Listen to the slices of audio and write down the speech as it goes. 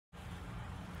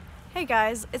Hey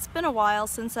guys, it's been a while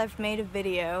since I've made a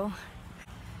video,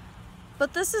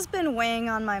 but this has been weighing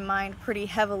on my mind pretty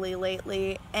heavily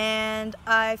lately, and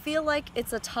I feel like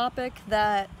it's a topic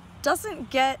that doesn't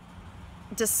get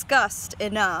discussed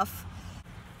enough,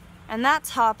 and that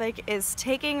topic is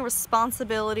taking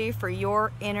responsibility for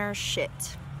your inner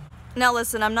shit. Now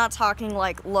listen, I'm not talking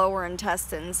like lower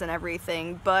intestines and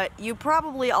everything, but you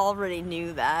probably already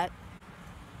knew that.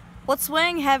 What's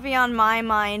weighing heavy on my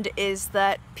mind is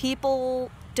that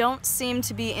people don't seem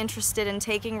to be interested in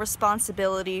taking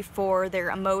responsibility for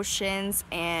their emotions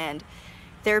and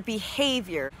their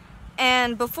behavior.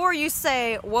 And before you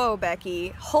say, whoa Becky,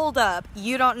 hold up,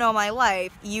 you don't know my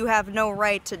life, you have no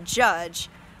right to judge,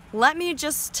 let me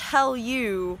just tell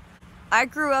you, I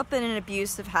grew up in an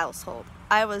abusive household.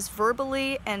 I was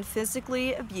verbally and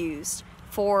physically abused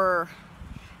for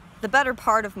the better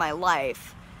part of my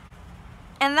life.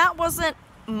 And that wasn't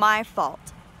my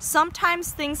fault.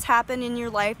 Sometimes things happen in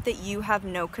your life that you have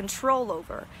no control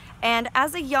over. And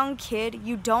as a young kid,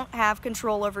 you don't have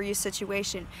control over your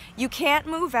situation. You can't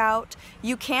move out,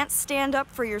 you can't stand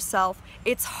up for yourself.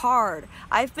 It's hard.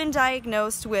 I've been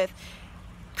diagnosed with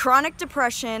chronic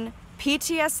depression,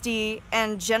 PTSD,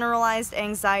 and generalized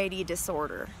anxiety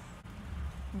disorder.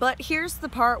 But here's the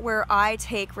part where I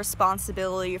take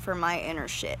responsibility for my inner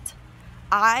shit.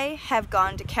 I have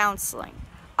gone to counseling.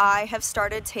 I have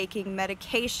started taking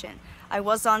medication. I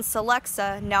was on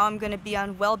Celexa, now I'm going to be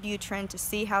on Wellbutrin to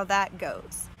see how that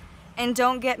goes. And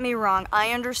don't get me wrong,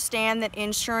 I understand that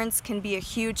insurance can be a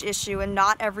huge issue and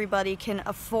not everybody can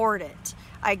afford it.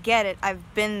 I get it,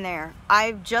 I've been there.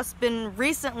 I've just been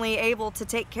recently able to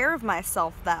take care of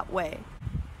myself that way.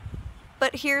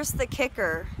 But here's the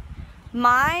kicker.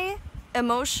 My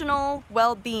emotional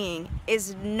well-being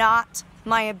is not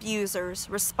my abuser's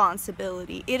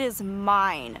responsibility. It is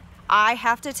mine. I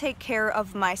have to take care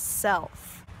of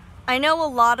myself. I know a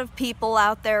lot of people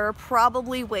out there are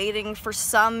probably waiting for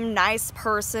some nice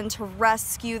person to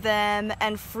rescue them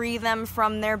and free them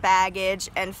from their baggage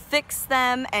and fix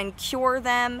them and cure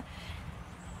them.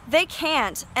 They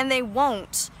can't and they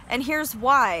won't. And here's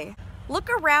why. Look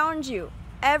around you.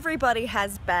 Everybody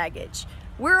has baggage.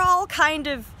 We're all kind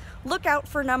of look out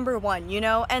for number one, you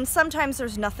know, and sometimes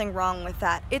there's nothing wrong with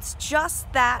that. It's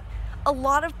just that a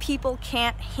lot of people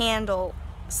can't handle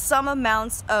some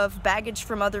amounts of baggage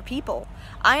from other people.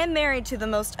 I am married to the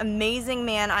most amazing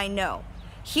man I know.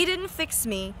 He didn't fix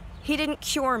me, he didn't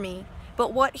cure me,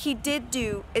 but what he did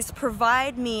do is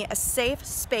provide me a safe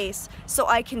space so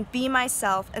I can be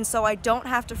myself and so I don't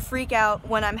have to freak out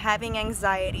when I'm having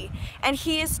anxiety. And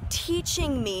he is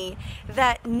teaching me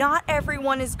that not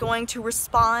everyone is going to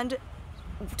respond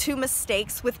to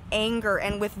mistakes with anger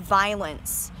and with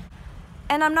violence.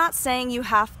 And I'm not saying you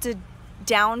have to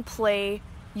downplay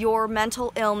your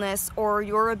mental illness or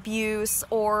your abuse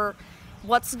or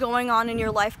what's going on in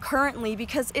your life currently,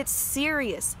 because it's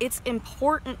serious. It's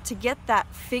important to get that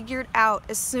figured out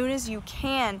as soon as you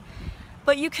can,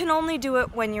 but you can only do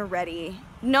it when you're ready.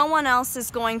 No one else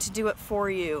is going to do it for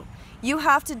you. You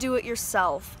have to do it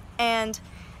yourself, and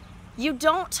you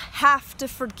don't have to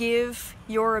forgive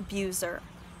your abuser,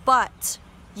 but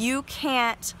you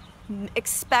can't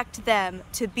expect them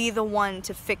to be the one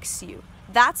to fix you.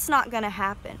 That's not gonna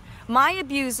happen. My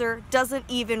abuser doesn't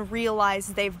even realize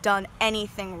they've done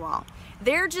anything wrong.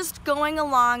 They're just going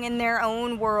along in their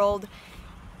own world,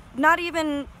 not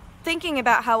even thinking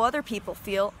about how other people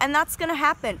feel, and that's gonna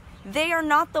happen. They are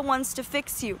not the ones to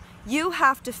fix you. You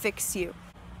have to fix you.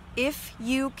 If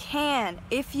you can,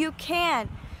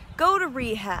 go to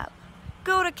rehab,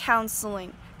 go to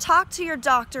counseling, talk to your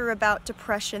doctor about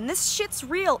depression. This shit's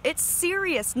real, it's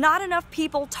serious. Not enough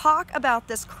people talk about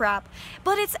this crap,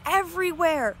 but it's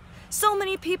everywhere. So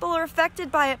many people are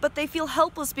affected by it, but they feel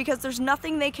helpless because there's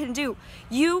nothing they can do.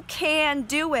 You can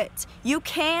do it. You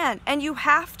can, and you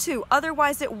have to,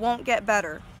 otherwise it won't get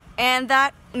better. And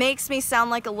that makes me sound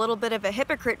like a little bit of a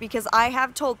hypocrite because I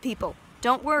have told people,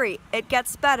 don't worry, it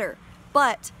gets better.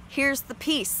 But here's the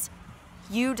piece.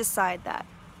 You decide that.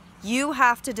 You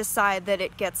have to decide that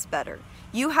it gets better.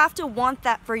 You have to want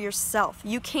that for yourself.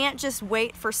 You can't just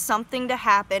wait for something to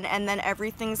happen and then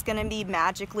everything's gonna be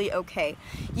magically okay.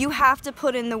 You have to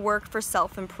put in the work for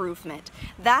self-improvement.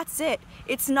 That's it.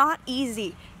 It's not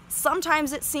easy.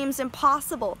 Sometimes it seems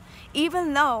impossible.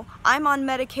 Even though I'm on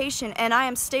medication and I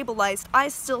am stabilized, I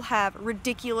still have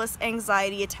ridiculous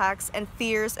anxiety attacks and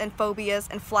fears and phobias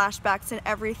and flashbacks and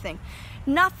everything.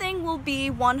 Nothing will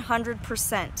be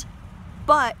 100%.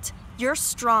 But you're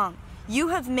strong. You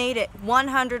have made it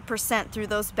 100% through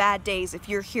those bad days if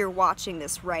you're here watching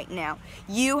this right now.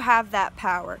 You have that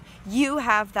power. You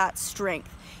have that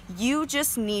strength. You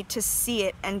just need to see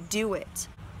it and do it.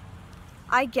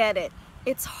 I get it.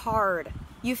 It's hard.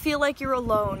 You feel like you're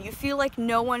alone. You feel like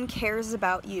no one cares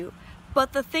about you.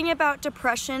 But the thing about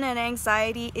depression and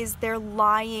anxiety is they're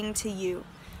lying to you.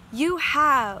 You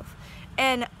have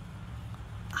an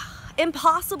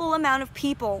impossible amount of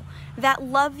people that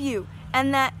love you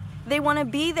and that they want to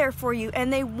be there for you,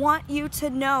 and they want you to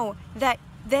know that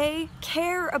they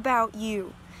care about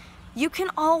you. You can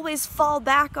always fall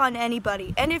back on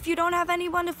anybody, and if you don't have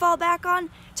anyone to fall back on,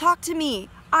 talk to me.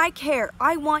 I care.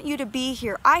 I want you to be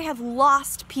here. I have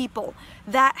lost people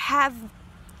that have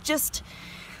just,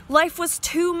 life was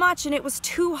too much and it was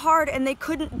too hard and they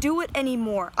couldn't do it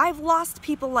anymore. I've lost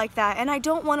people like that, and I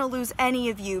don't want to lose any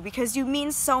of you because you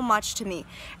mean so much to me.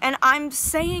 And I'm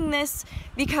saying this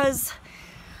because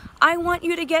I want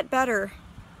you to get better,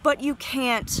 but you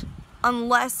can't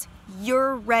unless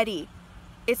you're ready.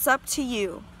 It's up to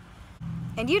you.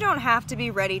 And you don't have to be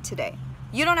ready today.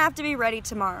 You don't have to be ready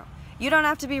tomorrow. You don't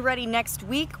have to be ready next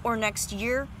week or next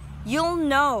year. You'll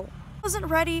know. I wasn't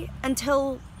ready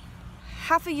until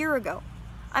half a year ago.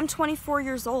 I'm 24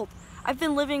 years old. I've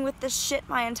been living with this shit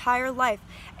my entire life.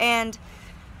 And,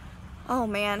 oh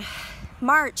man,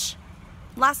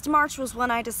 last March was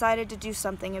when I decided to do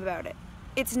something about it.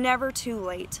 It's never too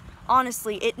late.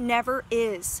 Honestly, it never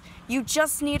is. You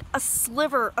just need a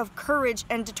sliver of courage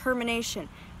and determination.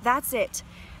 That's it.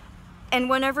 And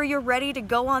whenever you're ready to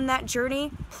go on that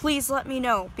journey, please let me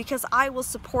know, because I will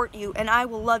support you and I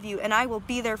will love you and I will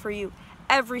be there for you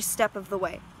every step of the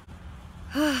way.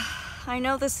 I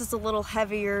know this is a little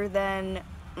heavier than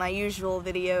my usual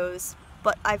videos,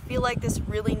 but I feel like this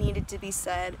really needed to be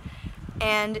said.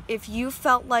 And if you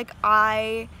felt like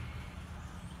I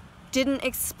didn't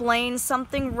explain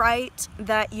something right,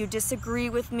 that you disagree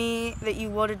with me, that you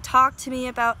want to talk to me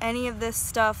about any of this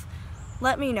stuff,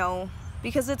 let me know,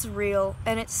 because it's real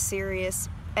and it's serious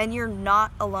and you're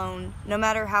not alone, no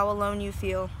matter how alone you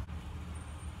feel.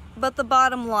 But the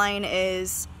bottom line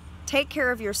is, take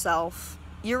care of yourself.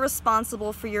 You're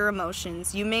responsible for your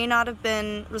emotions. You may not have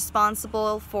been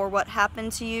responsible for what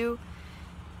happened to you,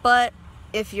 but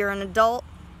if you're an adult,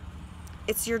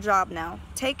 it's your job now.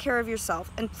 Take care of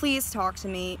yourself, and please talk to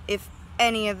me if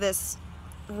any of this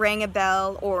rang a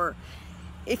bell, or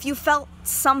if you felt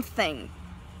something